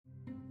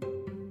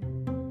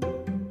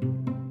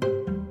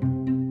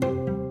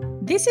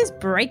This is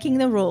Breaking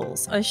the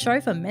Rules, a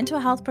show for mental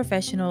health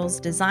professionals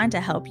designed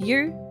to help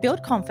you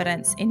build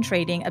confidence in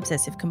treating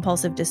obsessive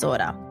compulsive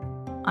disorder.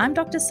 I'm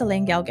Dr.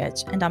 Celine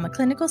Galgech, and I'm a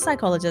clinical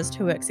psychologist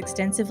who works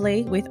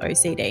extensively with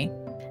OCD.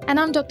 And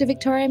I'm Dr.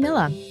 Victoria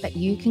Miller, but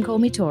you can call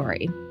me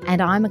Tori.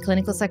 And I'm a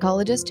clinical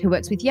psychologist who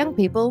works with young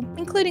people,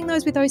 including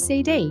those with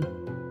OCD.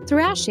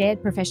 Through our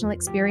shared professional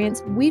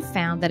experience, we've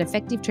found that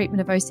effective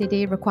treatment of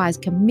OCD requires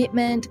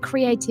commitment,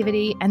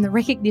 creativity, and the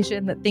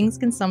recognition that things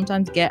can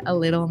sometimes get a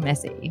little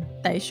messy.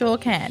 They sure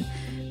can.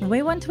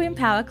 We want to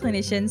empower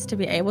clinicians to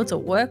be able to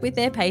work with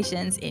their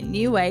patients in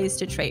new ways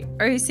to treat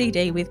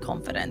OCD with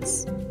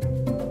confidence.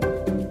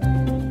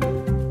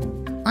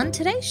 On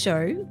today's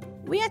show,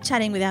 we are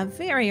chatting with our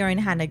very own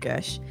Hannah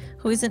Gersh,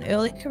 who is an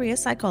early career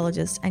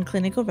psychologist and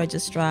clinical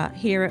registrar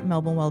here at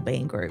Melbourne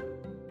Wellbeing Group.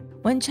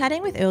 When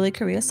chatting with early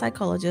career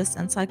psychologists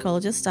and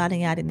psychologists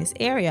starting out in this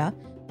area,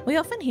 we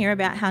often hear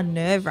about how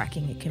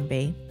nerve-wracking it can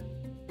be.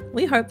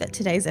 We hope that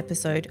today's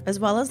episode, as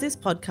well as this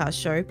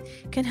podcast show,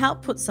 can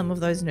help put some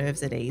of those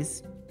nerves at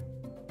ease.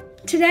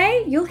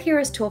 Today, you'll hear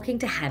us talking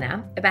to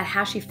Hannah about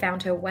how she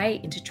found her way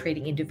into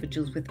treating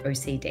individuals with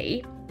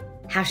OCD,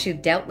 how she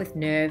dealt with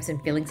nerves and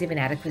feelings of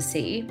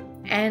inadequacy,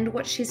 and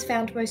what she's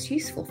found most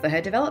useful for her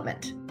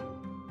development.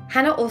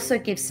 Hannah also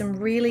gives some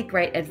really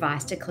great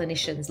advice to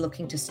clinicians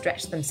looking to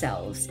stretch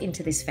themselves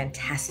into this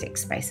fantastic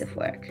space of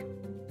work.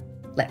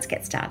 Let's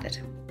get started.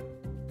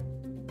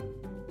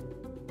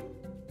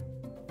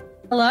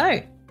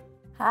 Hello.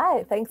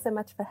 Hi, thanks so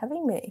much for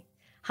having me.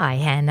 Hi,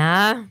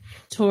 Hannah.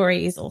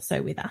 Tori is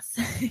also with us.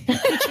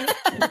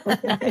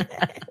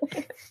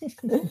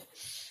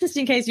 Just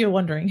in case you're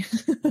wondering.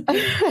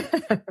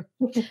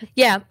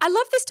 Yeah, I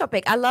love this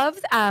topic. I love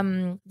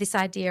this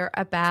idea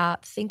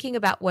about thinking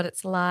about what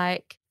it's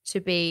like to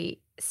be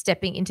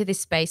stepping into this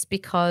space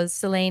because,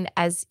 Celine,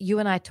 as you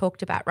and I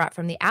talked about right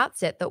from the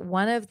outset, that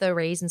one of the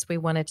reasons we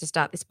wanted to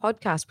start this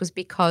podcast was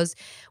because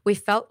we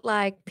felt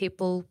like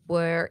people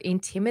were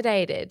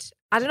intimidated,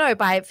 I don't know,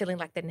 by feeling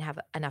like they didn't have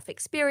enough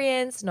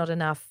experience, not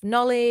enough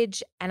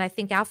knowledge. And I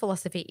think our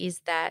philosophy is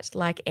that,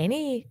 like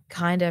any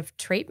kind of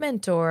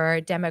treatment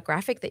or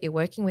demographic that you're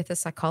working with as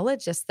a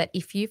psychologist, that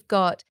if you've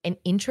got an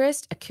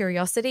interest, a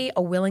curiosity,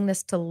 a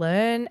willingness to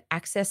learn,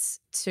 access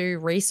to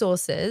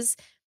resources,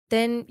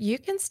 then you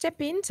can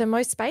step into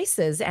most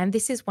spaces. And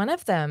this is one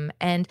of them.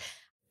 And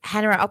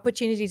Hannah, our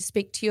opportunity to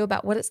speak to you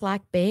about what it's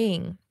like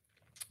being,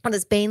 what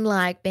it's been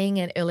like being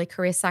an early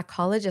career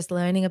psychologist,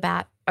 learning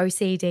about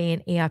OCD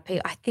and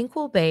ERP, I think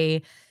will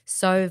be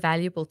so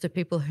valuable to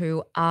people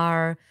who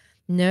are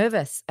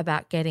nervous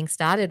about getting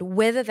started,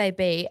 whether they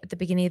be at the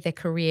beginning of their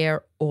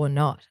career or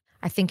not.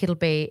 I think it'll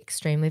be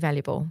extremely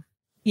valuable.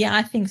 Yeah,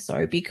 I think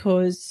so,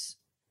 because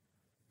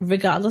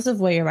regardless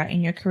of where you're at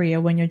in your career,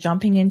 when you're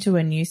jumping into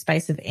a new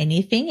space of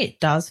anything, it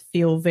does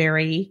feel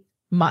very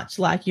much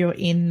like you're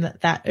in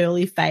that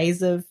early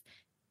phase of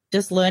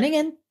just learning.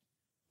 And,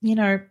 you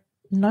know,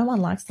 no one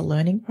likes the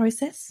learning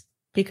process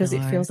because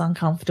it feels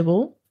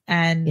uncomfortable,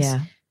 and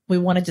we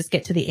want to just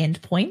get to the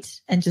end point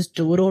and just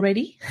do it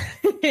already.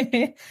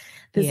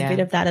 There's a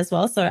bit of that as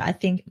well. So I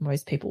think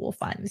most people will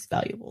find this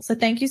valuable. So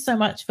thank you so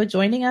much for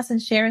joining us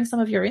and sharing some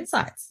of your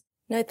insights.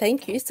 No,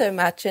 thank you so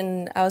much.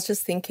 And I was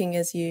just thinking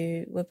as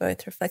you were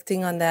both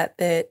reflecting on that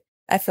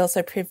I feel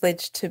so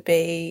privileged to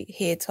be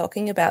here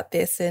talking about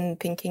this and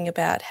thinking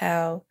about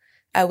how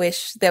I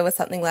wish there was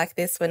something like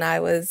this when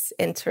I was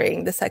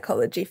entering the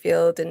psychology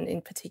field and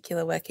in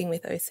particular working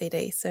with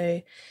OCD.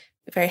 So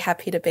very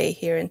happy to be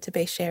here and to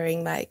be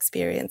sharing my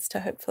experience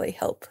to hopefully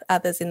help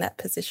others in that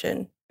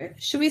position.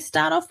 Should we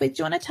start off with,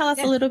 do you want to tell us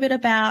a little bit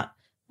about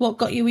what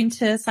got you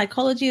into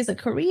psychology as a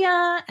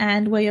career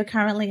and where you're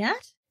currently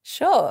at?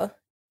 Sure.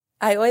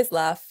 I always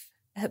laugh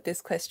at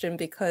this question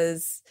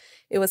because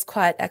it was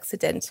quite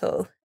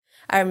accidental.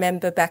 I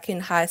remember back in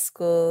high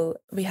school,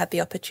 we had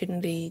the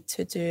opportunity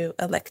to do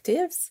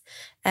electives,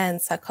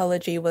 and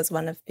psychology was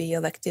one of the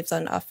electives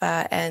on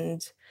offer.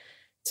 And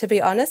to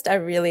be honest, I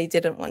really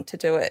didn't want to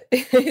do it.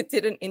 It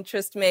didn't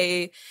interest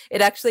me. It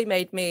actually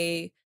made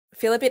me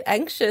feel a bit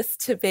anxious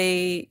to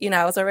be,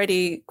 I was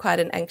already quite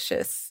an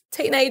anxious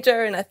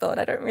teenager, and I thought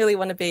I don't really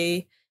want to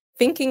be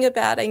thinking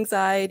about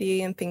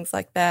anxiety and things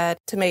like that.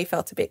 To me,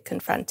 felt a bit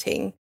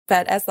confronting.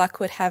 But as luck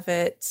would have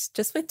it,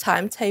 just with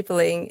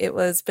timetabling, it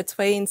was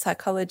between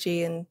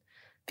psychology and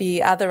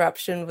the other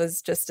option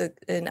was just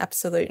an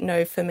absolute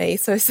no for me.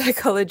 So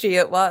psychology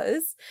it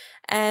was.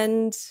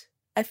 And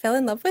I fell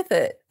in love with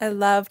it. I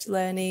loved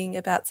learning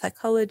about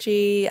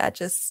psychology. I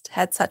just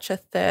had such a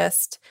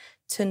thirst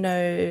to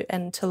know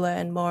and to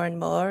learn more and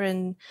more.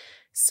 And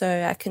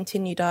so I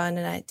continued on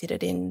and I did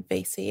it in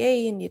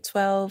VCE in year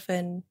 12.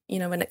 And,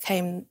 when it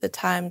came the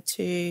time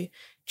to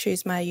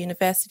choose my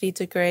university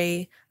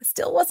degree, I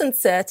still wasn't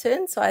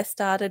certain. So I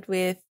started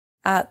with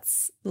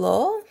arts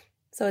law,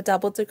 so a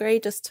double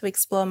degree, just to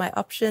explore my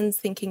options,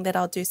 thinking that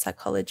I'll do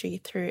psychology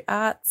through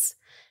arts.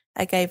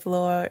 I gave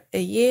law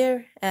a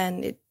year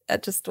and it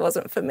just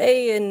wasn't for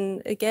me.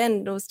 And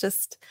again, it was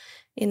just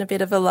in a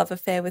bit of a love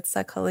affair with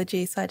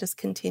psychology. So I just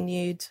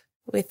continued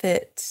with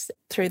it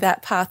through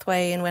that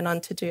pathway and went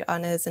on to do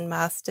honours and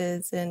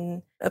masters,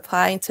 and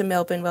applying to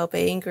Melbourne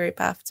Wellbeing Group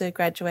after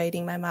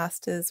graduating my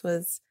masters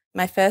was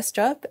my first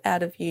job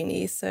out of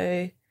uni.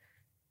 So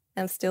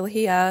I'm still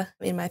here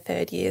in my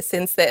third year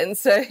since then,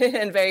 so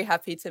and very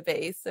happy to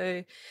be.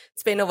 So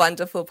it's been a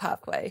wonderful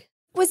pathway.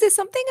 Was there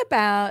something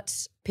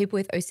about people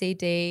with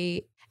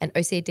OCD and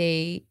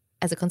OCD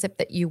as a concept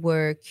that you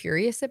were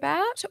curious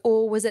about,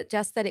 or was it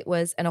just that it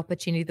was an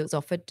opportunity that was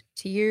offered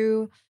to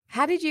you?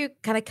 How did you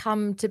kind of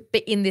come to be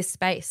in this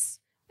space?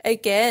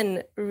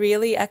 Again,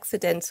 really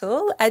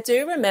accidental. I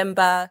do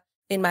remember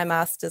in my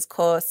master's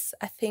course,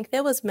 I think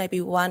there was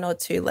maybe 1 or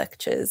 2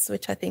 lectures,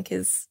 which I think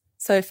is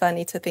so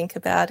funny to think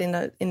about. In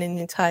an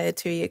entire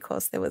 2-year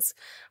course, there was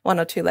 1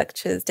 or 2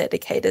 lectures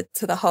dedicated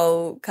to the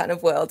whole kind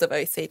of world of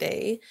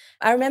OCD.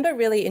 I remember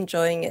really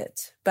enjoying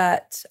it,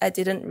 but I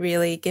didn't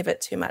really give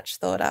it too much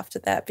thought after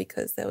that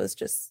because there was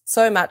just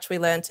so much we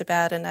learnt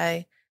about, and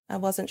I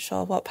wasn't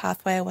sure what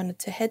pathway I wanted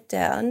to head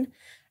down.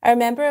 I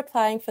remember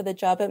applying for the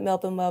job at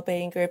Melbourne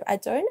Wellbeing Group. I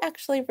don't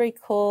actually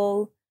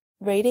recall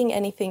reading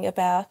anything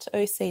about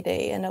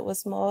OCD, and it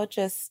was more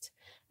just,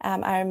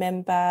 I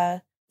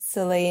remember,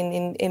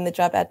 Celine, in the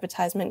job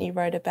advertisement, you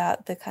wrote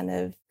about the kind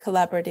of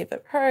collaborative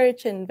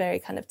approach and very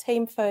kind of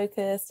team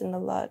focused, and a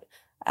lot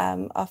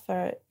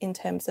offer in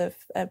terms of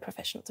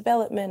professional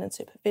development and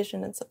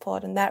supervision and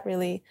support, and that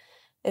really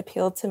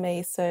appealed to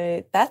me.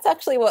 So that's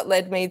actually what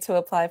led me to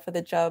apply for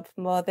the job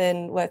more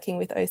than working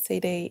with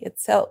OCD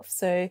itself.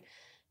 So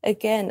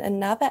again,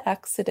 another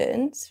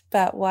accident,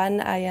 but one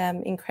I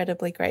am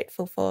incredibly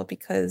grateful for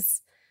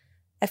because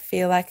I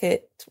feel like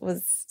it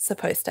was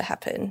supposed to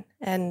happen.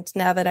 And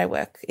now that I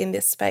work in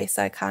this space,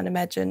 I can't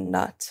imagine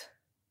not.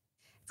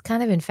 It's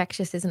kind of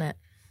infectious, isn't it?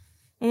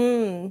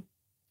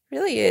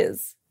 Really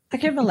is. I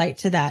can relate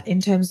to that in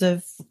terms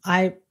of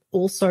I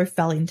also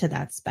fell into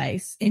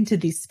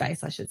this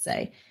space, I should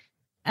say.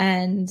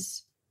 And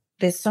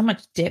there's so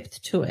much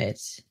depth to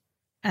it,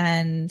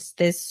 and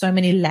there's so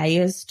many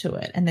layers to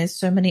it, and there's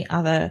so many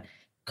other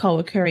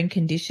co-occurring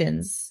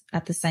conditions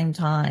at the same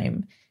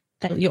time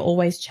that you're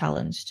always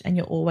challenged and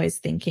you're always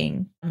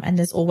thinking, and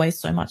there's always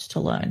so much to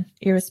learn,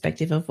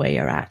 irrespective of where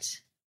you're at.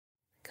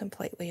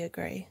 Completely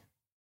agree.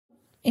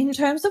 In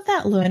terms of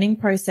that learning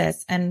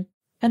process and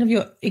kind of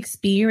your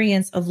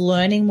experience of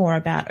learning more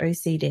about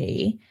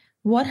OCD,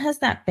 what has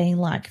that been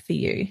like for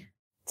you?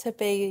 To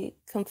be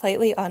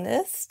completely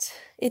honest,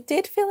 it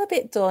did feel a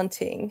bit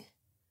daunting.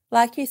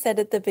 Like you said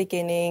at the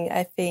beginning,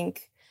 I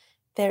think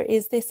there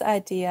is this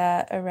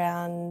idea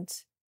around,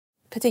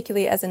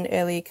 particularly as an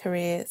early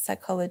career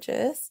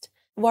psychologist,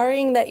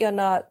 worrying that you're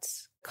not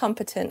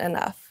competent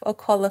enough or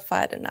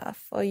qualified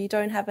enough, or you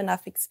don't have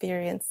enough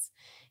experience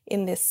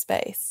in this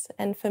space.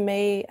 And for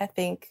me, I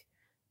think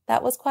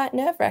that was quite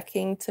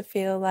nerve-wracking to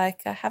feel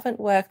like I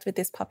haven't worked with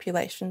this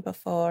population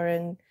before,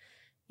 and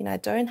I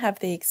don't have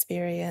the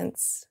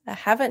experience. I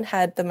haven't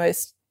had the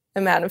most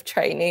amount of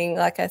training.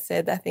 Like I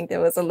said, I think there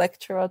was a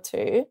lecture or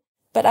 2.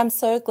 But I'm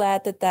so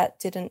glad that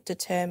didn't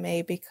deter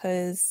me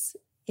because,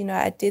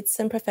 I did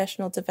some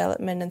professional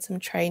development and some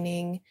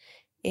training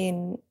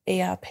in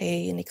ERP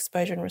and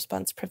exposure and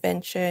response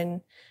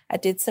prevention. I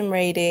did some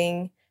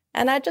reading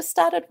and I just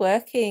started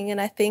working. And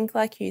I think,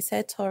 like you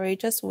said, Tori,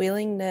 just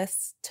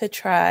willingness to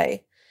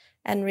try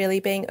and really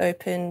being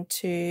open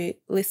to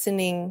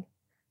listening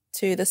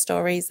to the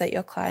stories that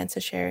your clients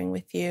are sharing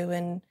with you.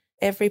 And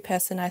every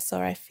person I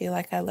saw, I feel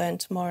like I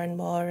learned more and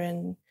more.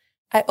 And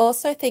I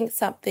also think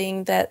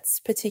something that's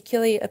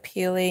particularly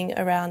appealing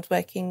around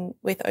working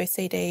with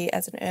OCD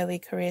as an early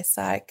career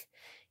psych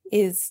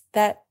is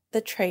that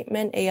the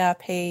treatment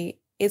ERP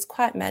is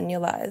quite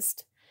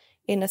manualized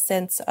in a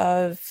sense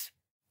of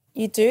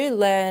you do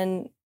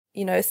learn,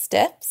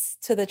 steps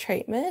to the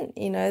treatment.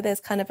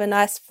 There's kind of a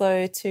nice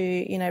flow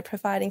to,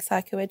 providing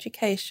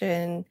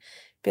psychoeducation,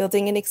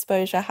 building an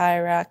exposure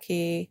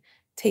hierarchy,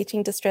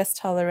 teaching distress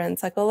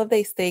tolerance, like all of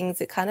these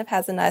things, it kind of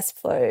has a nice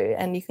flow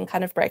and you can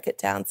kind of break it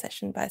down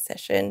session by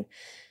session,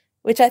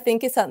 which I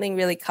think is something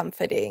really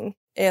comforting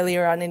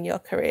earlier on in your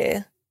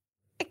career.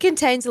 It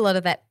contains a lot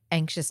of that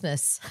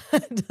anxiousness,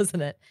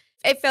 doesn't it?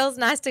 It feels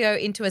nice to go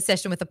into a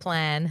session with a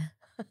plan.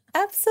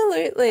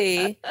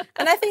 Absolutely.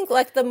 And I think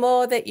like the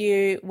more that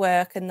you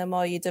work and the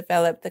more you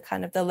develop,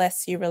 the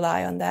less you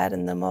rely on that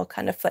and the more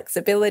kind of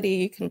flexibility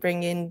you can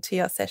bring into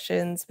your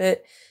sessions.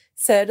 But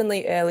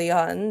certainly early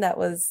on, that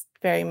was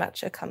very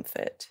much a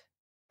comfort.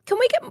 Can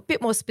we get a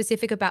bit more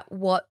specific about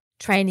what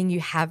training you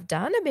have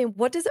done? I mean,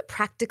 what does it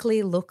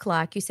practically look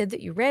like? You said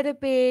that you read a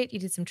bit, you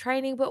did some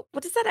training, but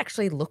what does that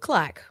actually look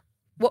like?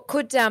 What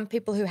could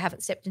people who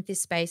haven't stepped into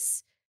this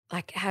space,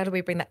 like how do we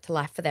bring that to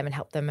life for them and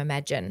help them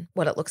imagine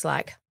what it looks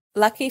like?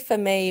 Lucky for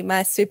me,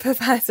 my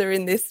supervisor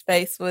in this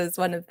space was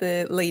one of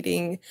the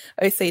leading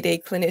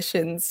OCD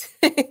clinicians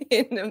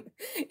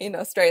in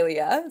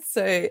Australia.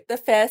 So the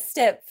first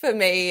step for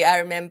me, I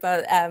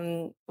remember,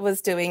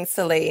 was doing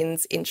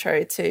Celine's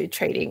intro to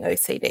treating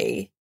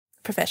OCD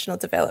professional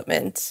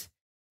development,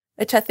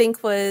 which I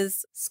think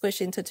was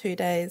squished into 2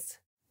 days.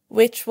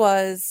 which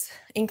was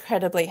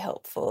incredibly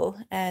helpful.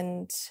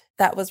 And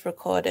that was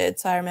recorded.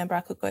 So I remember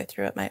I could go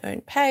through at my own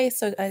pace.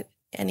 So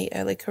any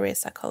early career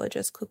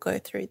psychologist could go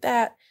through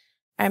that.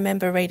 I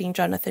remember reading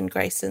Jonathan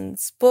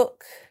Grayson's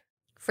book,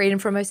 Freedom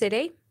from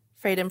OCD?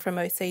 Freedom from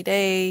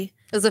OCD.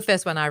 It was the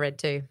first one I read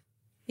too.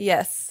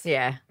 Yes.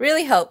 Yeah.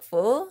 Really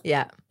helpful.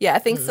 Yeah. Yeah, I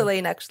think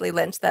Celine actually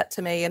lent that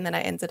to me, and then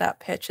I ended up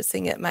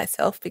purchasing it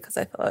myself because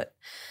I thought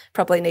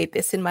probably need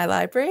this in my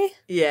library.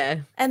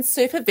 Yeah. And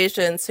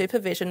supervision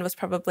was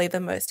probably the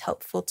most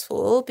helpful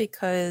tool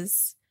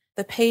because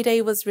the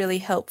PD was really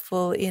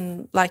helpful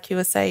in, like you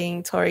were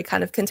saying, Tori,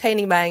 kind of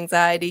containing my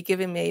anxiety,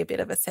 giving me a bit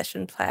of a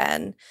session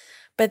plan,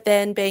 but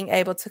then being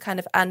able to kind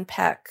of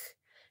unpack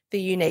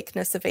the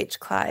uniqueness of each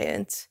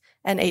client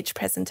and each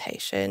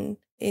presentation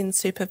in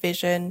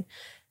supervision.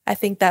 I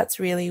think that's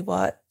really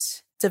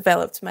what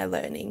developed my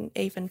learning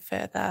even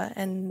further,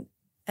 and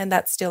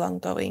that's still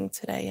ongoing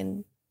today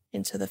and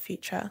into the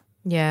future.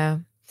 Yeah.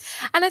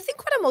 And I think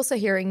what I'm also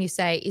hearing you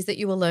say is that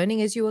you were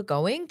learning as you were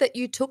going, that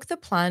you took the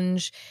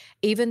plunge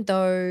even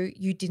though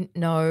you didn't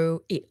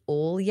know it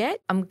all yet.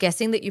 I'm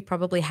guessing that you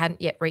probably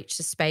hadn't yet reached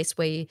a space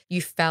where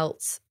you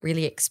felt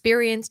really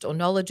experienced or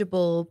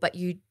knowledgeable, but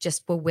you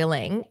just were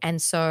willing.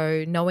 And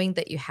so knowing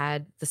that you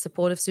had the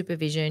support of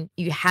supervision,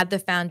 you had the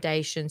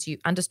foundations, you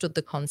understood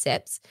the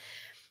concepts,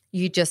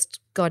 you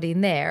just got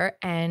in there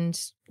and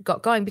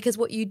got going, because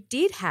what you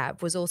did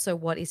have was also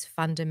what is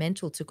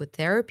fundamental to good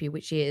therapy,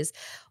 which is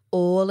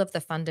all of the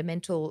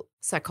fundamental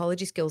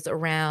psychology skills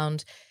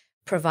around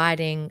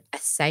providing a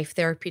safe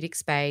therapeutic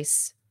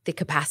space, the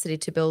capacity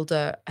to build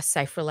a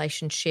safe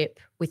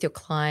relationship with your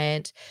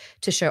client,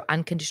 to show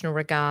unconditional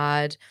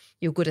regard,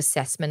 your good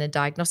assessment and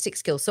diagnostic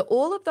skills. So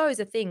all of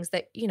those are things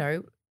that, you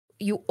know,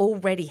 you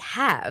already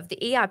have.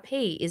 The ERP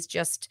is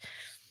just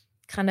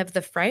kind of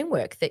the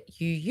framework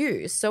that you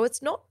use. So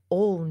it's not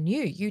all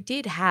new. You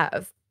did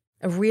have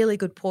a really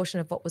good portion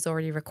of what was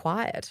already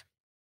required.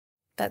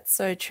 That's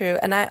so true.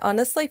 And I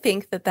honestly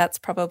think that that's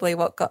probably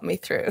what got me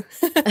through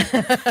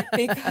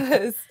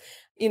because,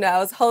 you know, I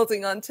was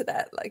holding on to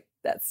that, like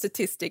that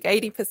statistic,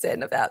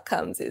 80% of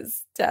outcomes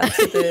is down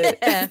to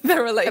the,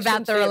 the relationship.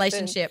 About the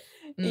relationship.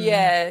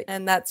 Yeah.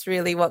 And that's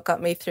really what got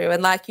me through.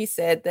 And like you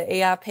said,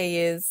 the ERP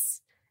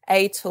is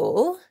a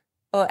tool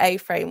or a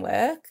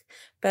framework,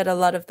 but a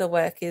lot of the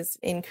work is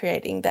in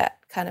creating that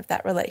kind of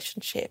that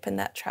relationship and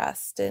that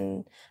trust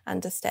and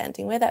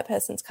understanding where that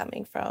person's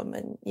coming from.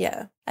 And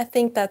yeah, I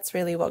think that's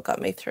really what got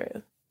me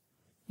through.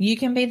 You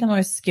can be the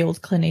most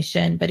skilled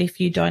clinician, but if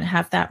you don't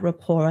have that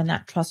rapport and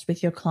that trust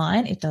with your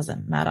client, it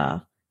doesn't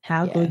matter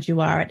how good you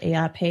are at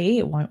ERP,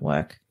 it won't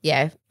work.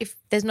 Yeah. If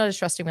there's not a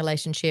trusting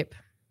relationship,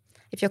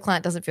 if your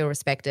client doesn't feel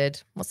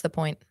respected, what's the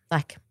point?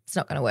 Like, it's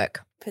not going to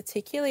work.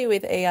 Particularly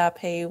with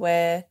ERP,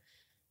 where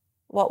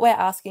what we're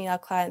asking our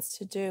clients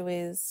to do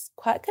is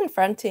quite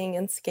confronting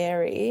and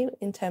scary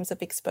in terms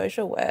of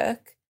exposure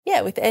work.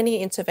 Yeah, with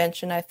any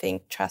intervention, I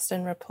think trust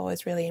and rapport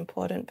is really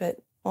important,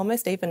 but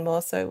almost even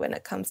more so when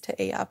it comes to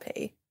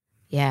ERP.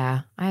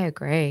 Yeah, I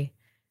agree.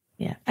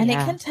 Yeah. And it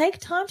can take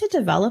time to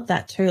develop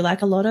that too.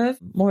 Like a lot of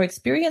more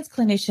experienced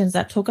clinicians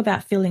that talk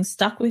about feeling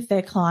stuck with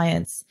their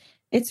clients,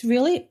 it's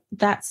really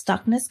that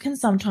stuckness can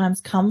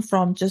sometimes come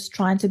from just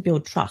trying to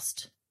build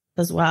trust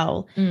as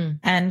well.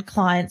 And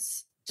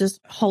clients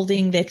just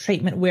holding their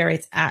treatment where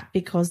it's at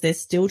because they're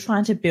still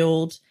trying to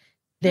build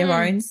their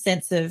own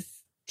sense of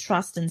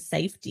trust and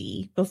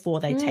safety before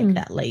they take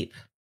that leap.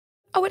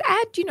 I would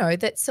add, you know,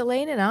 that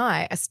Celine and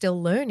I are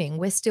still learning.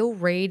 We're still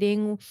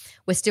reading.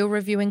 We're still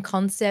reviewing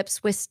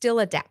concepts. We're still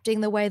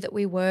adapting the way that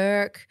we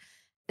work.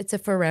 It's a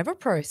forever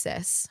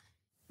process.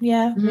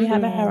 Yeah, we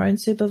have our own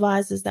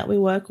supervisors that we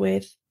work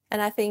with.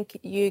 And I think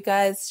you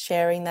guys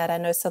sharing that, I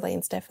know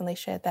Celine's definitely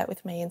shared that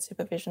with me in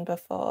supervision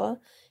before,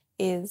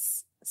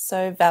 is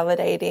so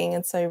validating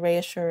and so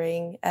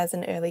reassuring as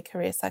an early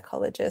career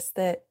psychologist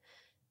that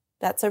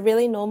that's a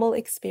really normal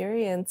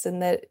experience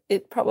and that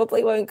it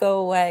probably won't go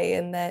away,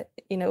 and that,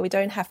 you know, we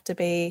don't have to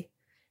be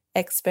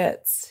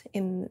experts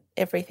in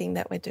everything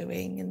that we're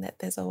doing, and that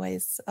there's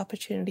always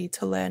opportunity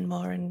to learn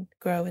more and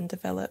grow and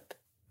develop.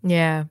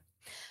 Yeah.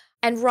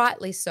 And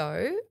rightly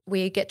so.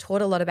 We get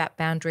taught a lot about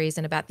boundaries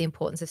and about the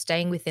importance of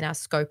staying within our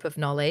scope of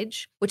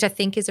knowledge, which I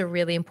think is a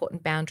really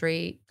important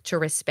boundary to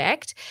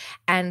respect,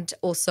 and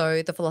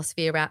also the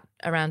philosophy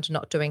around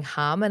not doing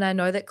harm. And I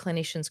know that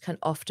clinicians can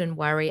often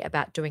worry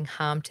about doing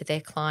harm to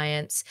their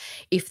clients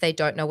if they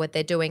don't know what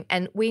they're doing.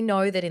 And we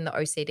know that in the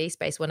OCD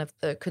space, one of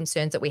the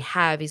concerns that we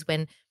have is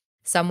when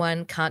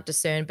someone can't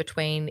discern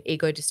between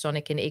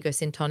ego-dystonic and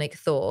ego-syntonic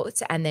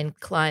thoughts, and then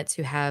clients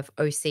who have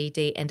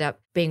OCD end up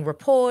being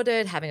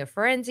reported, having a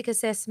forensic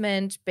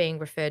assessment, being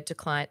referred to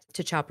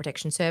Child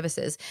Protection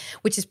Services,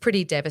 which is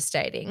pretty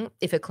devastating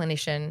if a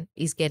clinician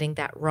is getting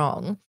that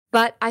wrong.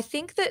 But I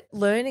think that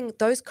learning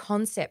those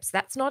concepts,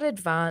 that's not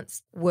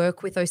advanced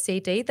work with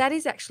OCD. That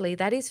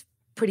is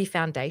pretty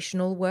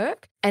foundational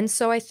work. And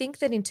so I think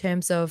that in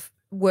terms of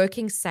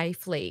working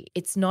safely,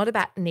 it's not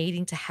about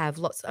needing to have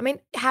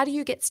how do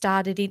you get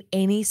started in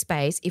any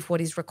space if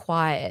what is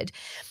required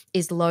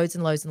is loads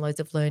and loads and loads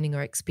of learning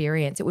or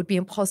experience. It would be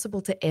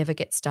impossible to ever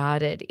get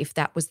started if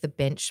that was the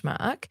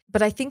benchmark.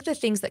 But I think the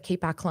things that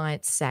keep our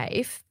clients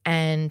safe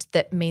and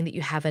that mean that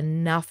you have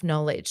enough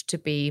knowledge to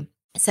be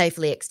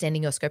safely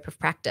extending your scope of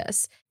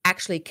practice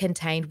actually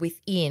contained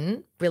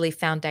within really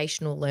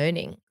foundational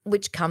learning,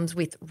 which comes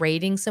with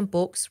reading some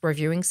books,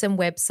 reviewing some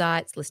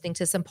websites, listening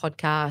to some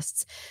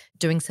podcasts,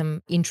 doing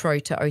some intro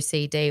to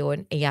OCD or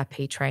an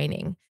ERP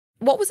training.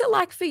 What was it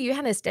like for you,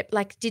 Hannah?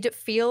 Did it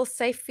feel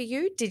safe for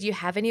you? Did you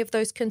have any of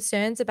those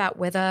concerns about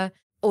whether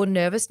or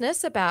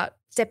nervousness about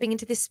stepping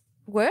into this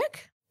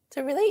work? It's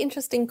a really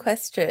interesting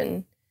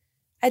question.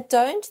 I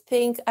don't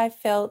think I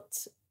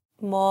felt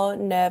more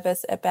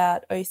nervous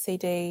about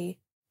OCD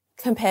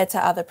compared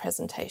to other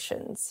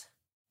presentations.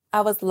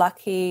 I was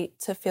lucky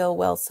to feel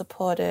well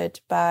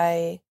supported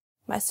by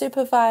my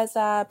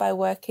supervisor, by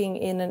working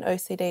in an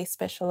OCD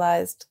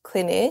specialised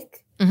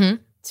clinic,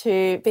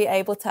 to be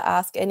able to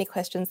ask any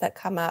questions that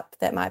come up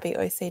that might be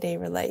OCD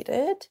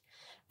related.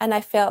 And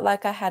I felt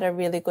like I had a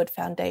really good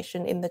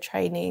foundation in the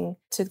training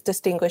to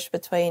distinguish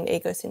between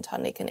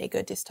egosyntonic and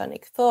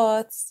ego-dystonic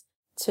thoughts,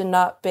 to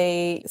not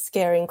be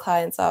scaring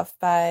clients off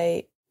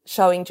by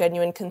showing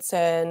genuine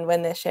concern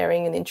when they're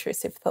sharing an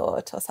intrusive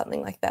thought or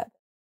something like that.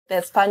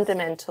 There's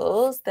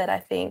fundamentals that I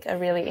think are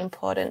really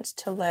important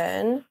to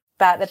learn,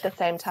 but at the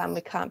same time, we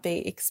can't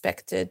be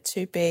expected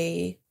to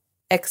be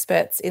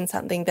experts in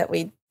something that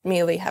we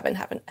merely haven't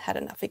had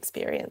enough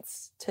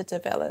experience to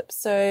develop.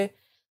 So,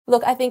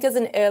 look, I think as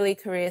an early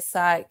career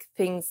psych,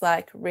 things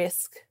like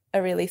risk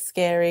are really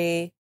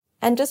scary.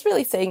 And just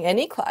really seeing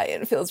any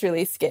client feels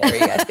really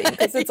scary, I think,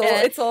 because it's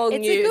all it's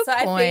new. A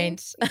good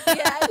point.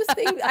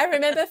 I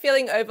remember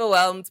feeling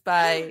overwhelmed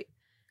by,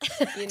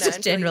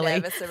 just generally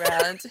nervous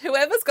around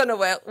whoever's going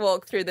to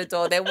walk through the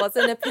door. There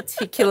wasn't a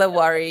particular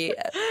worry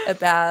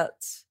about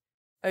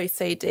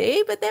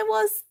OCD, but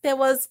there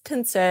was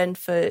concern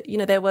for,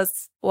 there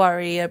was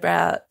worry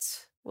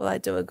about, will I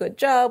do a good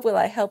job? Will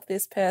I help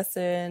this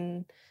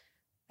person?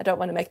 I don't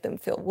want to make them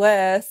feel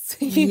worse,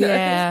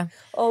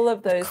 all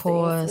of those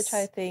things, which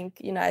I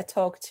think, I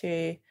talk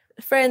to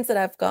friends that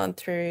I've gone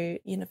through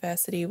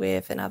university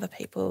with and other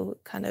people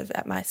kind of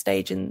at my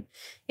stage in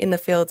the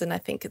field, and I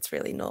think it's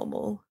really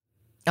normal.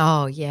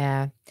 Oh,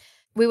 yeah.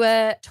 We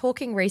were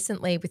talking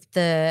recently with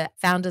the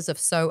founders of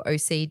So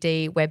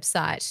OCD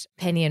website,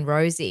 Penny and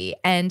Rosie,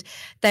 and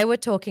they were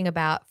talking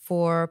about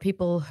for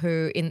people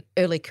who in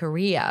early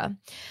career,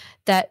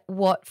 that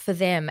what for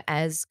them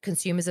as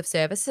consumers of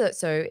service,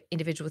 so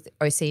individuals with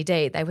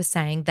OCD, they were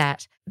saying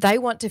that they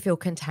want to feel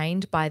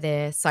contained by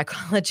their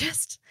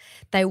psychologist.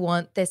 They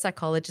want their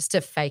psychologist to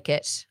fake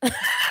it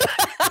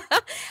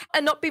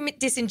and not be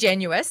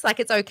disingenuous. Like,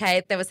 it's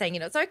okay. They were saying,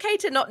 it's okay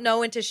to not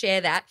know and to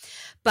share that,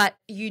 but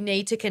you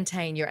need to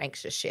contain your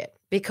anxious shit,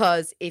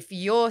 because if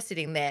you're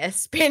sitting there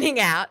spinning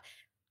out,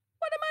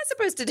 what am I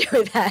supposed to do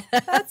with that?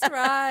 That's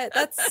right.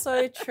 That's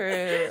so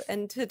true.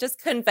 And to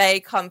just convey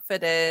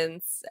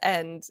confidence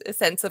and a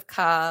sense of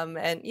calm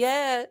and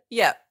absolutely.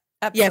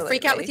 Yeah,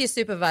 freak out with your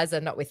supervisor,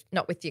 not with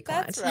your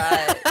client.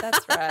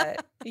 That's right.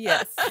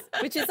 Yes.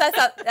 Which is,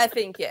 I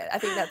think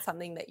that's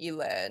something that you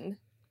learn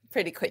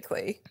pretty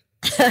quickly.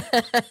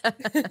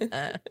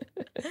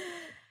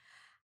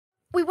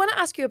 We want to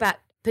ask you about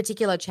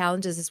particular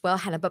challenges as well,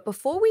 Hannah, but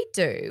before we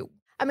do,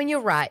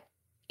 you're right.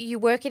 You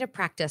work in a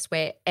practice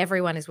where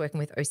everyone is working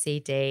with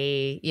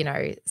OCD,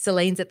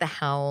 Celine's at the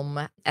helm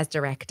as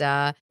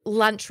director,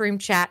 lunchroom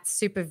chats,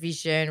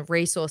 supervision,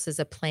 resources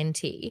are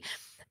plenty.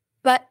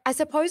 But I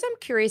suppose I'm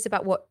curious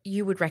about what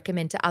you would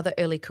recommend to other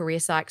early career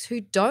psychs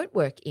who don't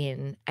work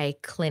in a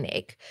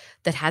clinic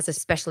that has a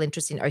special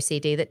interest in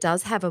OCD, that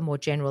does have a more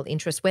general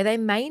interest, where they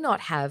may not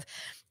have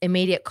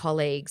immediate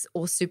colleagues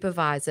or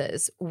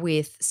supervisors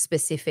with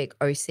specific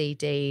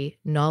OCD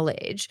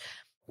knowledge.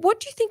 What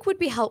do you think would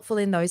be helpful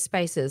in those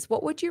spaces?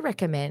 What would you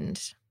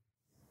recommend?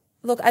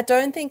 Look, I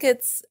don't think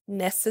it's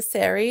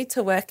necessary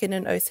to work in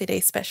an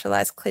OCD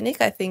specialised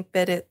clinic. I think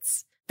that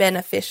it's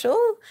beneficial.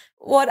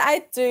 What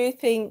I do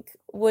think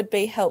would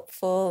be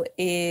helpful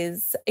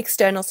is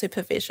external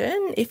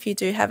supervision. If you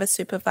do have a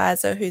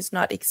supervisor who's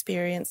not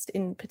experienced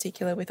in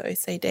particular with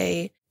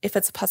OCD, if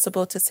it's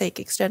possible to seek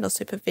external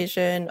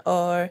supervision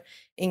or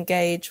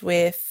engage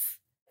with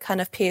kind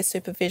of peer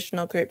supervision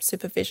or group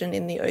supervision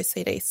in the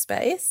OCD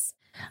space.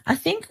 I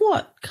think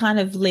what kind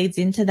of leads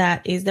into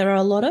that is there are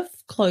a lot of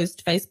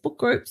closed Facebook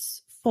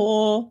groups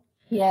for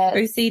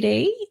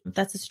OCD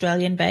that's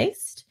Australian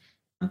based,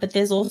 but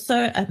there's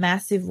also a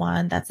massive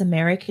one that's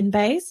American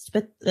based,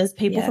 but there's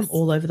people from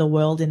all over the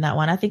world in that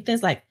one. I think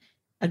there's like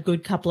a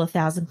good couple of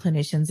thousand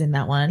clinicians in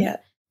that one. Yeah,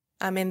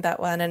 I'm in that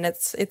one and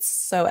it's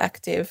so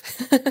active.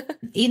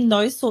 In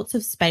those sorts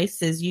of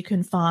spaces, you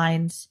can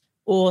find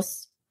or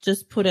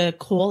just put a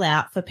call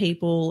out for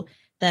people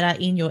that are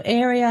in your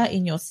area,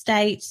 in your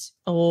state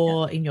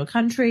or in your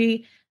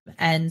country,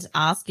 and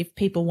ask if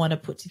people want to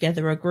put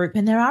together a group.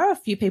 And there are a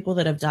few people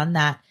that have done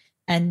that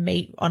and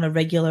meet on a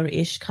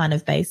regular-ish kind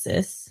of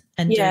basis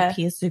and do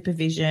peer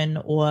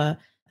supervision or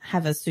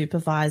have a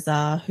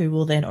supervisor who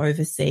will then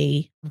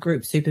oversee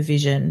group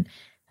supervision.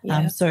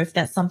 Yeah. So if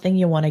that's something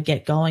you want to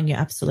get going, you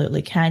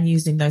absolutely can.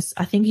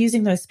 I think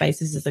using those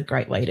spaces is a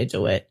great way to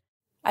do it.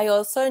 I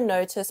also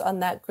noticed on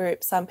that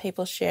group some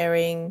people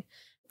sharing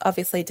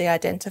obviously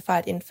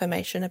de-identified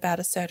information about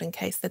a certain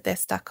case that they're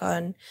stuck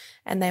on,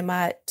 and they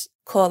might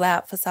call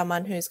out for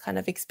someone who's kind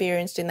of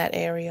experienced in that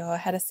area or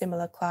had a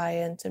similar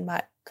client and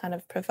might kind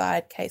of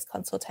provide case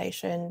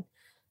consultation.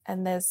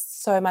 And there's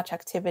so much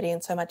activity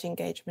and so much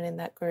engagement in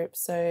that group.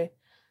 So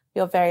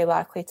you're very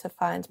likely to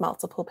find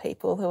multiple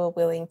people who are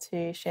willing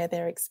to share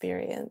their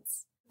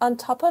experience. On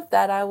top of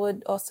that, I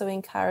would also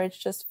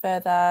encourage just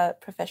further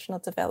professional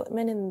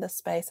development in the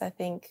space. I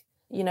think,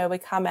 you know, we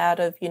come out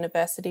of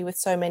university with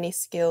so many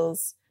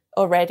skills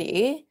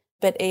already,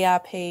 but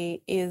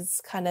ERP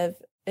is kind of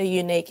a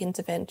unique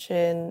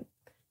intervention.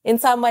 In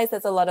some ways,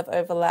 there's a lot of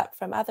overlap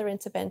from other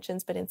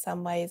interventions, but in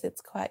some ways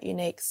it's quite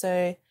unique.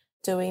 So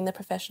doing the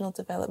professional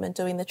development,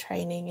 doing the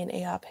training in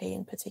ERP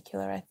in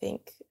particular, I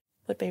think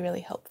would be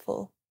really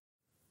helpful.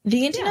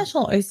 The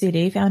International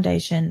OCD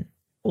Foundation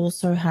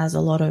also has a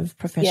lot of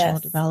professional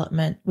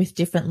development with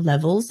different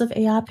levels of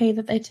ERP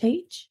that they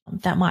teach.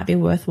 That might be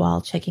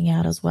worthwhile checking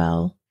out as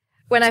well.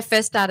 When I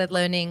first started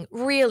learning,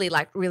 really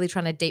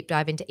trying to deep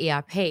dive into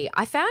ERP,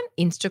 I found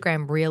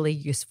Instagram really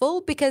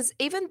useful because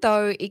even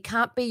though it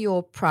can't be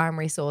your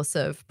primary source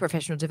of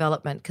professional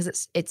development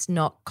because it's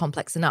not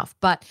complex enough,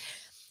 but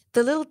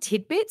the little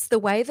tidbits, the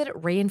way that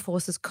it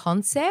reinforces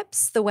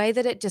concepts, the way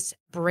that it just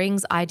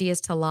brings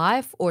ideas to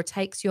life or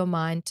takes your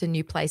mind to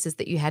new places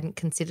that you hadn't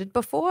considered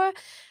before.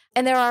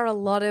 And there are a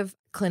lot of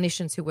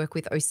clinicians who work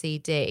with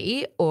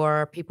OCD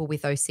or people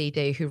with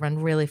OCD who run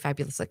really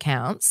fabulous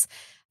accounts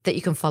that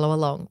you can follow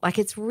along. Like,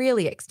 it's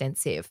really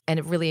extensive and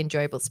a really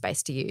enjoyable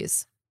space to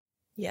use.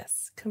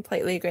 Yes,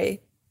 completely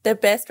agree. The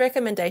best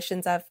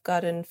recommendations I've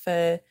gotten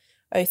for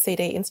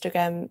OCD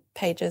Instagram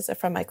pages are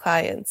from my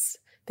clients.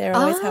 They're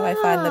always how I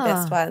find the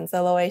best ones.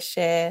 They'll always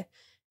share,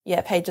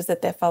 pages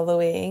that they're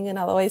following, and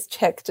I'll always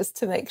check just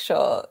to make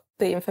sure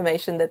the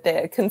information that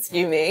they're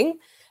consuming.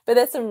 But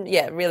there's some,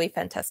 really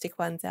fantastic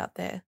ones out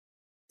there.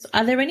 So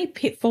are there any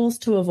pitfalls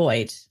to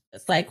avoid?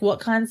 It's like, what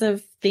kinds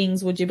of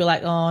things would you be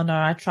like, oh no,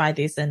 I tried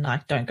this and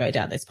I don't go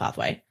down this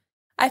pathway?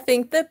 I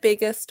think the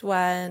biggest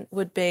one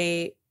would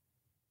be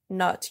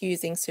not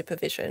using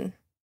supervision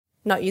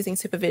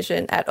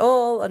at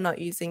all, or not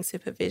using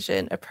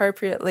supervision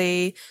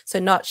appropriately. So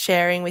not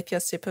sharing with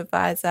your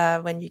supervisor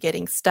when you're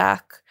getting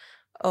stuck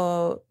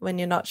or when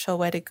you're not sure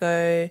where to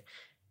go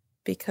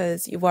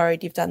because you're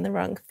worried you've done the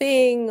wrong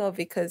thing, or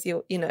because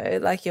you're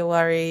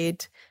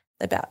worried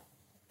about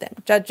them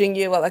judging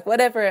you, or like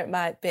whatever it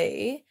might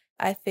be.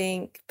 I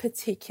think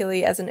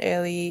particularly as an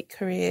early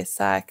career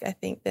psych, I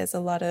think there's a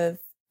lot of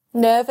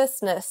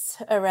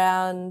nervousness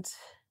around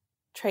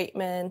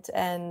treatment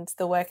and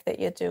the work that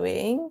you're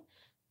doing.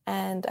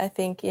 And I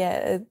think,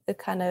 a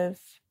kind of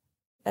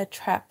a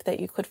trap that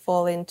you could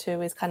fall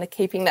into is kind of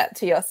keeping that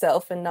to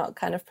yourself and not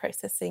kind of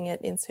processing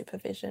it in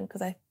supervision.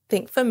 Because I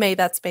think for me,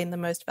 that's been the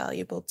most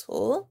valuable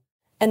tool.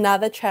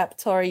 Another trap,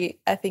 Tori,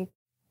 I think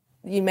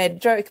you made a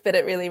joke, but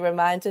it really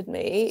reminded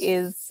me,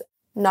 is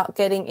not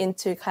getting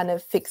into kind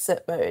of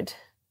fix-it mode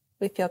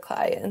with your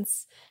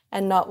clients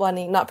and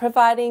not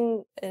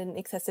providing an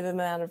excessive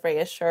amount of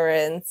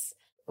reassurance,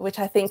 which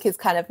I think is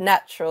kind of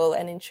natural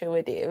and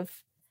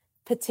intuitive,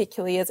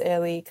 particularly as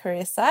early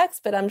career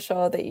psychs, but I'm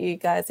sure that you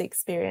guys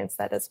experience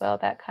that as well,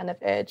 that kind of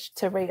urge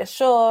to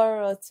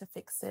reassure or to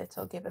fix it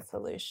or give a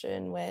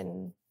solution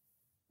when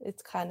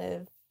it's kind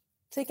of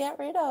to get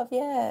rid of,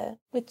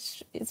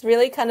 which is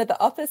really kind of the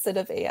opposite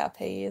of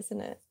ERP,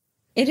 isn't it?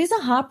 It is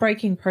a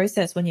heartbreaking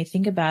process when you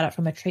think about it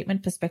from a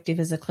treatment perspective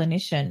as a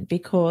clinician,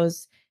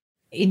 because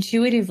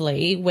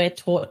intuitively we're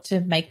taught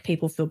to make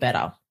people feel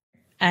better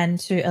and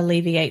to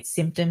alleviate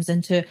symptoms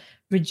and to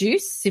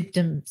reduce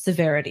symptom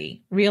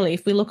severity. Really,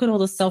 if we look at all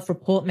the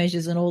self-report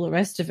measures and all the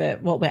rest of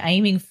it, what we're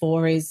aiming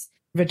for is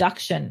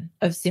reduction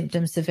of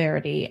symptom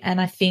severity. And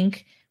I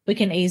think we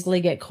can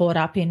easily get caught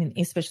up in,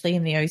 especially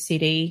in the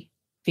OCD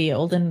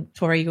field, and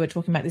Tori, you were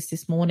talking about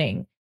this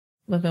morning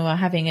when we were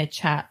having a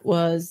chat,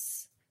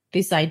 was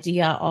this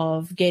idea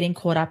of getting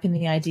caught up in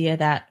the idea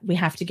that we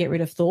have to get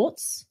rid of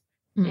thoughts,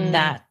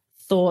 that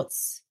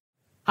thoughts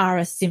are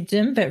a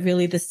symptom, but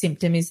really the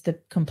symptom is the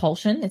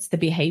compulsion, it's the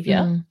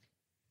behavior,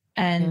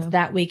 and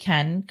that we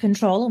can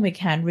control and we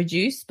can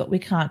reduce, but we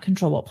can't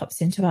control what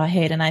pops into our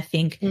head. And I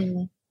think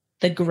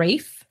the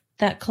grief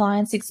that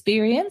clients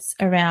experience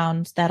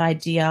around that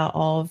idea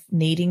of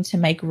needing to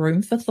make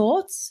room for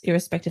thoughts,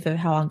 irrespective of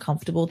how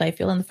uncomfortable they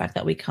feel, and the fact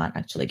that we can't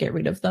actually get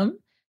rid of them,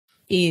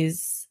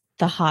 is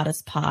the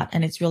hardest part.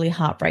 And it's really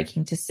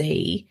heartbreaking to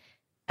see.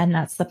 And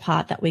that's the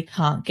part that we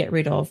can't get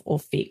rid of or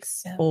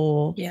fix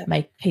or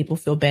make people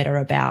feel better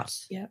about.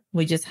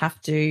 We just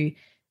have to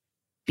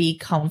be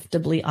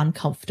comfortably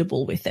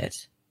uncomfortable with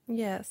it.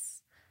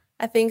 Yes.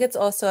 I think it's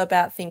also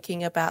about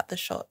thinking about the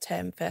short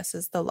term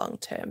versus the long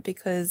term,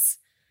 because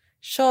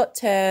short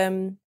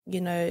term,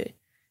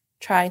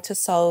 trying to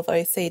solve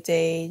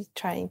OCD,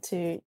 trying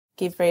to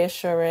give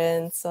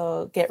reassurance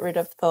or get rid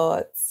of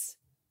thoughts,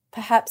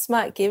 perhaps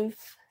might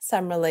give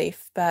some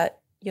relief, but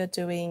you're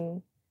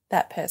doing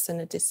that person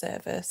a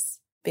disservice,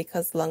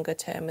 because longer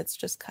term it's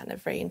just kind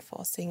of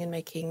reinforcing and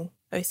making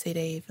OCD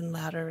even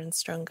louder and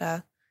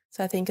stronger.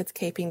 So I think it's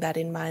keeping that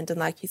in mind. And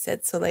like you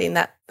said, Celine,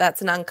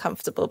 that's an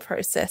uncomfortable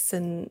process.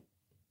 And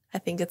I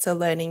think it's a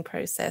learning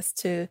process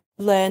to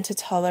learn to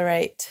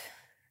tolerate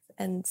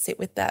and sit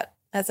with that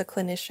as a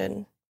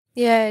clinician.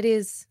 Yeah, it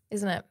is,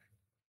 isn't it?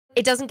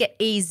 It doesn't get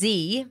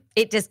easy.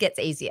 It just gets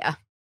easier.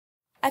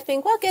 I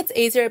think what gets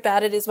easier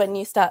about it is when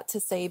you start to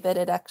see that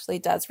it actually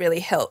does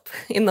really help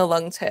in the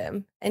long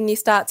term and you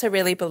start to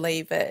really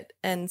believe it.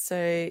 And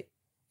so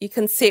you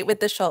can sit with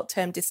the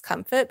short-term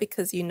discomfort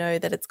because you know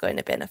that it's going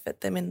to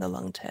benefit them in the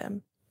long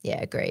term.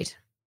 Yeah, agreed.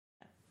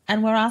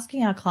 And we're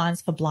asking our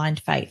clients for blind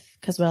faith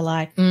because we're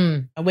like,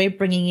 we're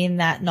bringing in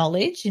that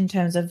knowledge in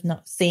terms of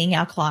not seeing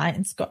our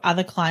clients,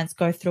 other clients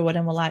go through it.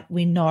 And we're like,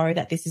 we know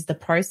that this is the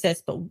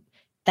process, but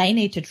they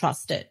need to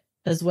trust it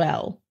as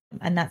well.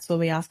 And that's where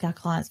we ask our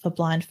clients for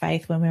blind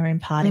faith when we're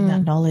imparting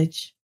that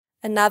knowledge.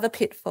 Another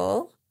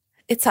pitfall,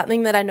 it's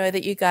something that I know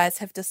that you guys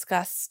have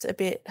discussed a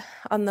bit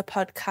on the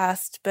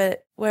podcast,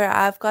 but where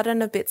I've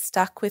gotten a bit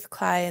stuck with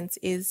clients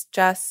is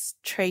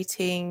just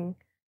treating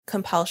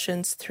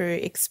compulsions through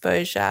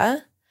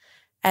exposure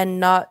and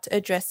not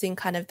addressing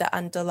kind of the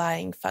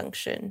underlying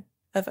function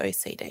of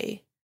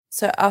OCD.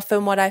 So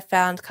often what I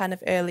found kind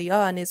of early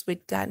on is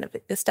we'd kind of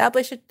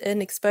establish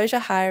an exposure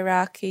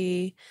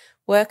hierarchy,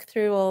 work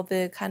through all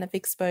the kind of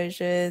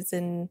exposures,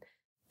 and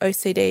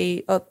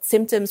OCD or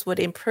symptoms would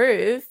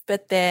improve,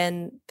 but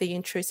then the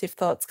intrusive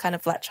thoughts kind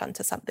of latch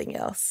onto something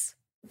else.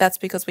 That's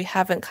because we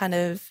haven't kind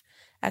of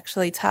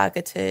actually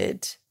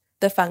targeted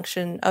the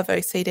function of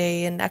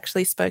OCD and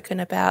actually spoken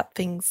about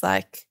things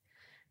like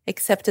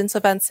acceptance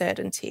of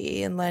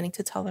uncertainty and learning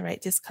to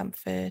tolerate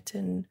discomfort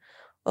and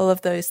all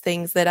of those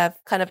things that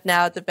I've kind of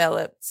now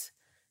developed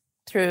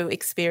through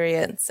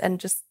experience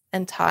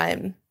and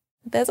time.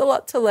 There's a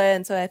lot to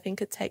learn, so I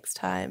think it takes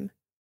time.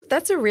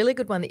 That's a really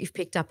good one that you've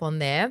picked up on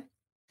there.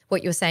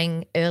 What you were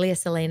saying earlier,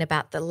 Celine,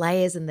 about the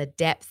layers and the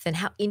depth and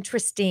how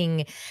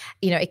interesting,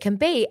 it can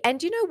be.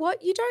 And you know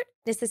what? You don't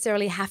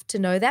necessarily have to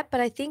know that.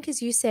 But I think,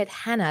 as you said,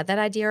 Hannah, that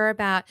idea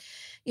about,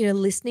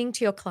 listening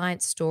to your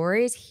clients'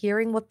 stories,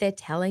 hearing what they're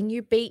telling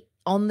you, be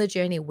on the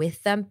journey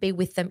with them, be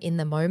with them in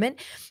the moment.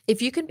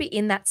 If you can be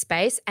in that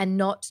space and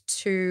not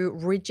too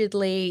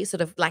rigidly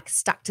sort of like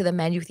stuck to the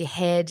manual with your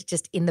head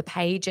just in the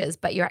pages,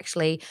 but you're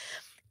actually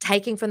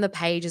taking from the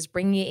pages,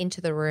 bringing it into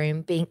the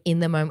room, being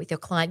in the moment with your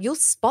client, you'll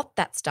spot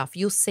that stuff.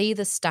 You'll see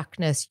the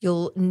stuckness.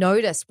 You'll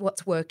notice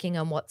what's working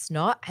and what's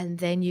not. And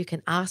then you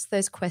can ask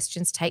those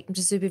questions, take them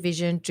to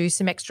supervision, do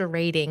some extra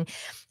reading,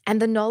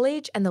 and the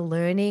knowledge and the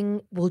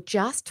learning will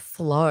just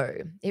flow.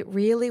 It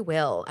really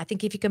will. I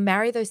think if you can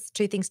marry those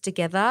two things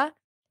together,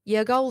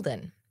 you're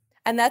golden.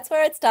 And that's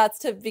where it starts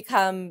to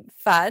become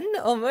fun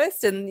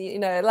almost. And,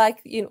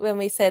 when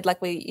we said,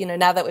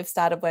 now that we've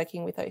started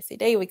working with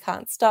OCD, we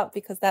can't stop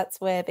because that's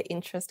where the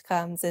interest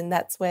comes. And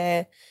that's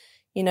where,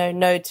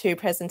 no two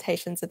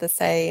presentations are the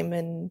same.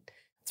 And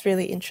it's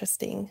really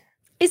interesting.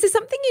 Is there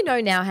something you know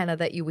now, Hannah,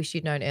 that you wish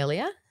you'd known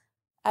earlier?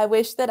 I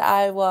wish that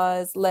I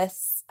was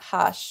less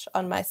harsh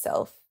on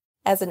myself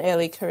as an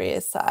early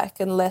career psych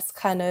and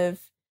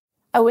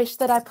I wish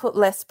that I put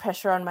less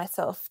pressure on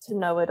myself to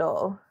know it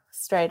all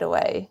straight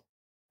away.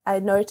 I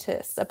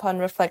noticed upon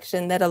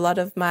reflection that a lot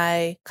of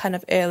my kind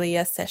of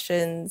earlier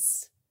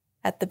sessions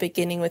at the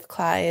beginning with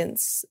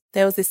clients,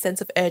 there was this sense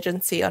of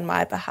urgency on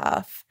my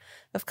behalf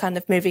of kind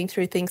of moving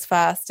through things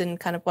fast and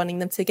kind of wanting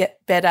them to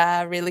get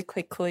better really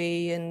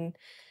quickly and,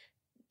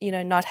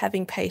 not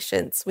having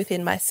patience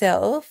within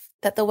myself,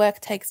 that the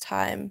work takes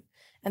time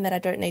and that I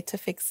don't need to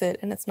fix it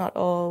and it's not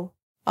all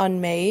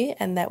on me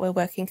and that we're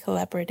working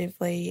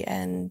collaboratively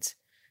and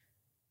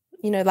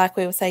like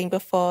we were saying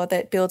before,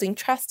 that building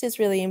trust is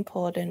really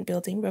important,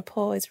 building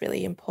rapport is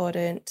really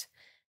important,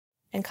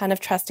 and kind of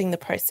trusting the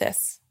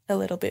process a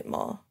little bit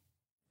more.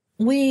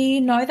 We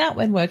know that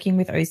when working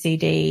with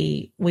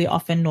OCD, we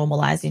often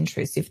normalize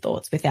intrusive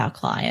thoughts with our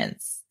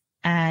clients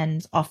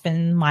and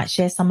often might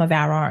share some of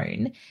our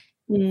own.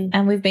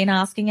 And we've been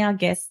asking our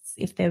guests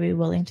if they'd be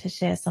willing to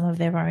share some of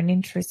their own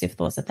intrusive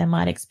thoughts that they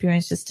might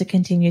experience just to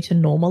continue to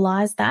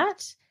normalize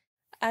that.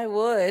 I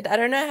would. I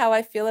don't know how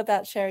I feel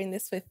about sharing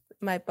this with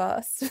my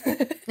boss.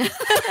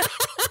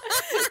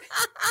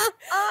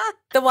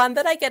 The one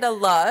that I get a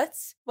lot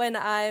when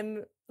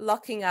I'm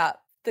locking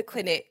up the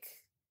clinic,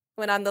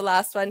 when I'm the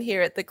last one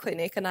here at the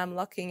clinic and I'm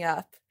locking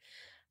up,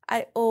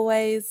 I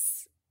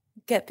always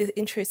get this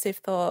intrusive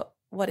thought,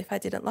 what if I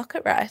didn't lock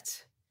it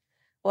right?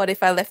 What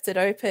if I left it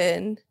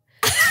open?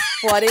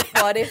 What if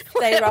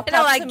they rock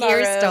up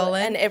tomorrow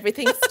and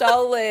everything's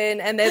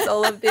stolen and there's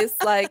all of this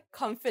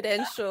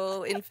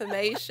confidential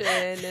information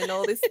and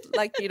all this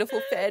beautiful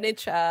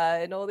furniture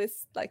and all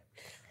this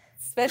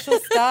special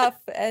stuff,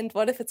 and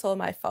what if it's all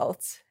my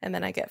fault and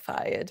then I get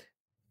fired?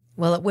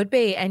 Well, it would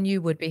be, and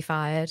you would be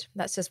fired.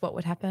 That's just what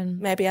would happen.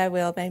 Maybe I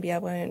will, maybe I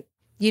won't.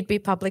 You'd be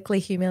publicly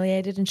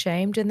humiliated and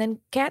shamed and then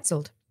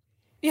cancelled.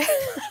 Yeah.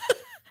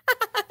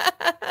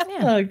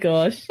 Oh,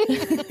 gosh.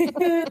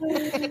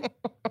 I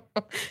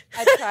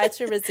try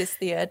to resist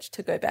the urge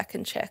to go back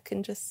and check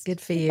and just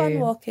Good for keep you. on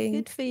walking.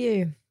 Good for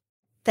you.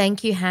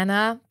 Thank you,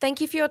 Hannah.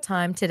 Thank you for your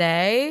time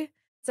today.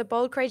 It's a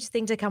bold, courageous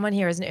thing to come on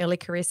here as an early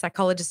career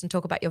psychologist and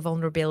talk about your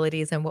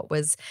vulnerabilities and what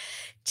was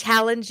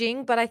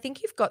challenging. But I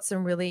think you've got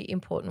some really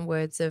important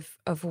words of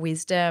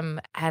wisdom.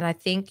 And I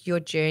think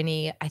your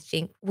journey,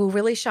 will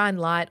really shine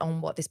light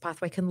on what this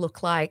pathway can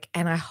look like.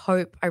 And I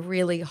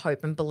really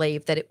hope and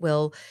believe that it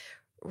will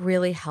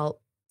really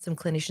help some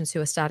clinicians who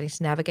are starting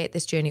to navigate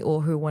this journey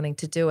or who are wanting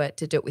to do it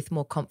with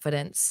more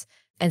confidence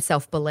and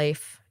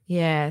self-belief.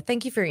 Yeah.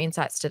 Thank you for your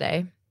insights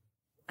today.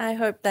 I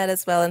hope that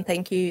as well. And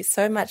thank you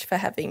so much for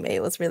having me.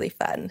 It was really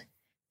fun.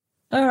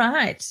 All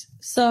right.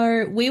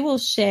 So we will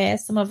share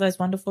some of those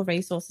wonderful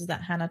resources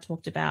that Hannah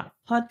talked about.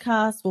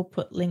 Podcasts. We'll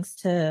put links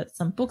to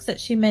some books that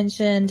she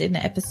mentioned in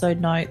the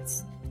episode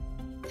notes.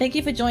 Thank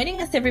you for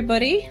joining us,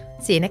 everybody.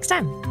 See you next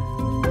time.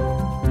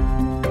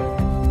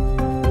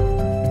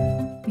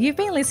 You've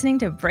been listening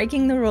to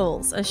Breaking the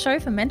Rules, a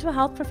show for mental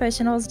health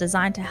professionals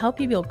designed to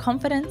help you build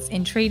confidence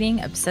in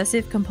treating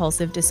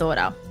obsessive-compulsive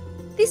disorder.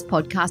 This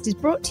podcast is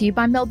brought to you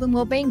by Melbourne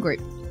Wellbeing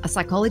Group, a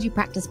psychology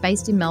practice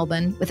based in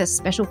Melbourne with a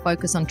special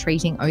focus on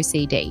treating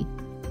OCD.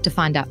 To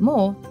find out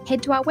more,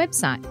 head to our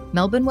website,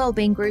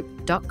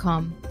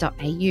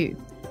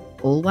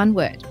 melbournewellbeinggroup.com.au. All one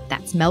word,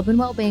 that's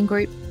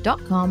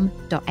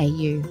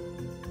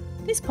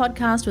melbournewellbeinggroup.com.au. This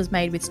podcast was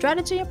made with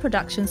strategy and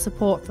production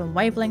support from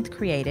Wavelength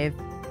Creative.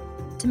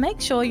 To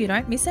make sure you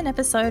don't miss an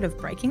episode of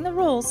Breaking the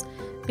Rules,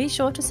 be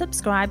sure to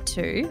subscribe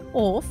to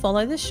or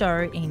follow the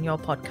show in your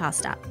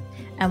podcast app.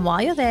 And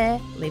while you're there,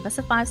 leave us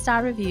a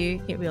 5-star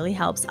review. It really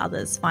helps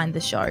others find the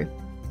show.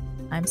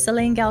 I'm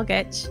Celine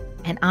Galgetch.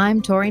 And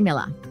I'm Tori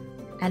Miller.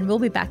 And we'll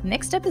be back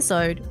next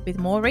episode with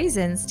more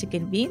reasons to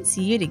convince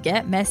you to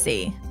get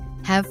messy.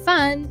 Have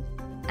fun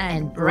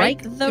and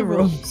break the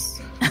rules.